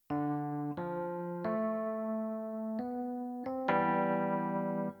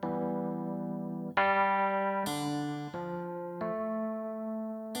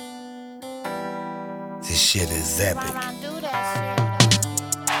shit is epic.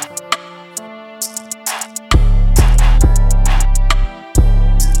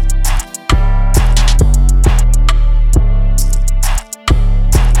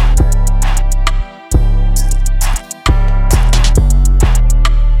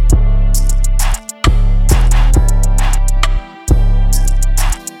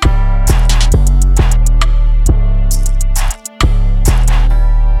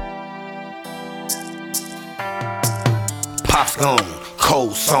 Pop's gone,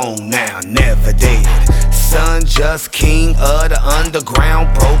 cold song now, never dead. Son just king of the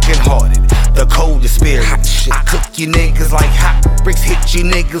underground, broken hearted. The coldest spirit. I cook you niggas like hot bricks, hit you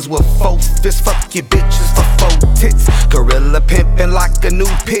niggas with 4 fists, fuck you bitches for 4 tits. Gorilla pimpin' like a new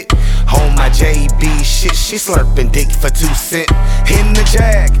pit. On my JB shit, she slurping dick for 2 cents. In the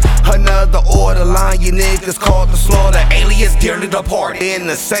Jag, another order line, you niggas called the slaughter, alias dearly departed. In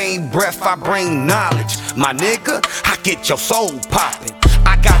the same breath, I bring knowledge. My nigga, I get your soul poppin'.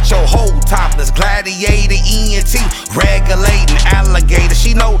 I got your whole topless, gladiator, ENT, regulating alligator.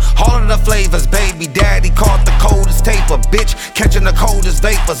 She know all of the flavors, baby daddy caught the coldest taper, bitch, catching the coldest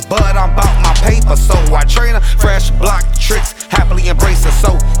vapors. But I'm bout my paper, so I train her, fresh block tricks, happily embrace her.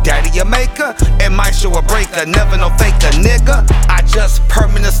 So daddy a maker, and Maestro a breaker, never no faker, nigga. I just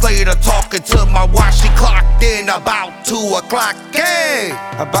permanent slater, talking to my watch, she clocked in about 2 o'clock, hey,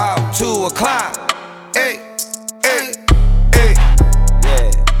 about 2 o'clock, hey, hey.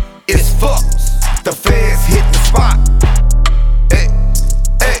 It's fucked, the feds hit the spot. Hey,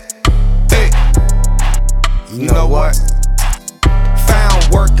 hey, hey. You know what?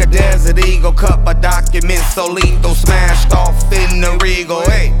 Found work, a Desert Eagle, cup of documents so lethal, smashed off in the Regal.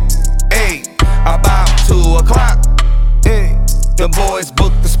 Hey, hey, about 2 o'clock. Hey, the boys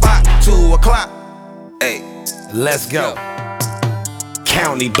booked the spot, 2 o'clock. Hey, let's go.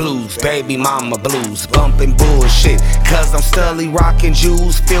 County blues, baby mama blues, bumping bullshit, cause I'm steadily rocking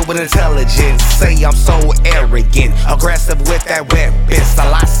jewels, filled with intelligence. Say I'm so arrogant, aggressive with that weapon.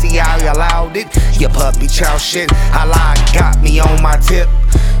 Selassie, I allowed it, your puppy chow shit. Allah got me on my tip,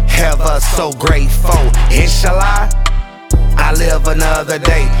 ever so grateful. Inshallah, I live another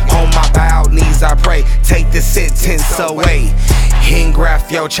day. On my bowed knees I pray, take this sentence away.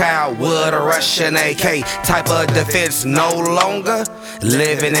 Engraft your child with a Russian AK. Type of defense, no longer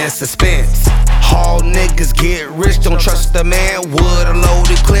living in suspense. All niggas get rich, don't trust a man with a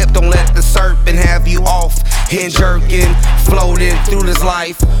loaded clip. Don't let the serpent have you off and jerking, floating through this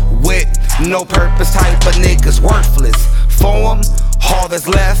life with no purpose. Type of niggas worthless. For him, all that's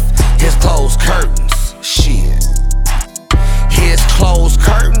left is closed curtains. Shit. His closed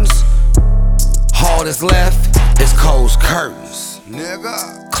curtains, all that's left is closed curtains.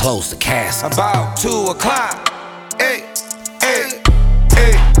 Nigga, close the casket. About 2 o'clock. Hey, hey,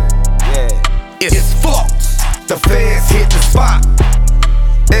 hey. Yeah, it's fucked. The feds hit the spot.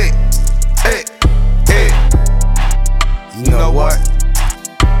 Hey, hey, hey. You know what?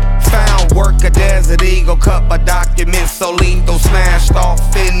 Found work, a Desert Eagle, cup of documents so lethal, smashed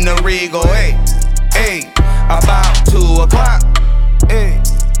off in the Regal. Hey, hey, about 2 o'clock. Hey,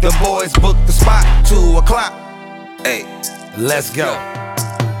 the boys booked the spot, 2 o'clock. Hey, let's go.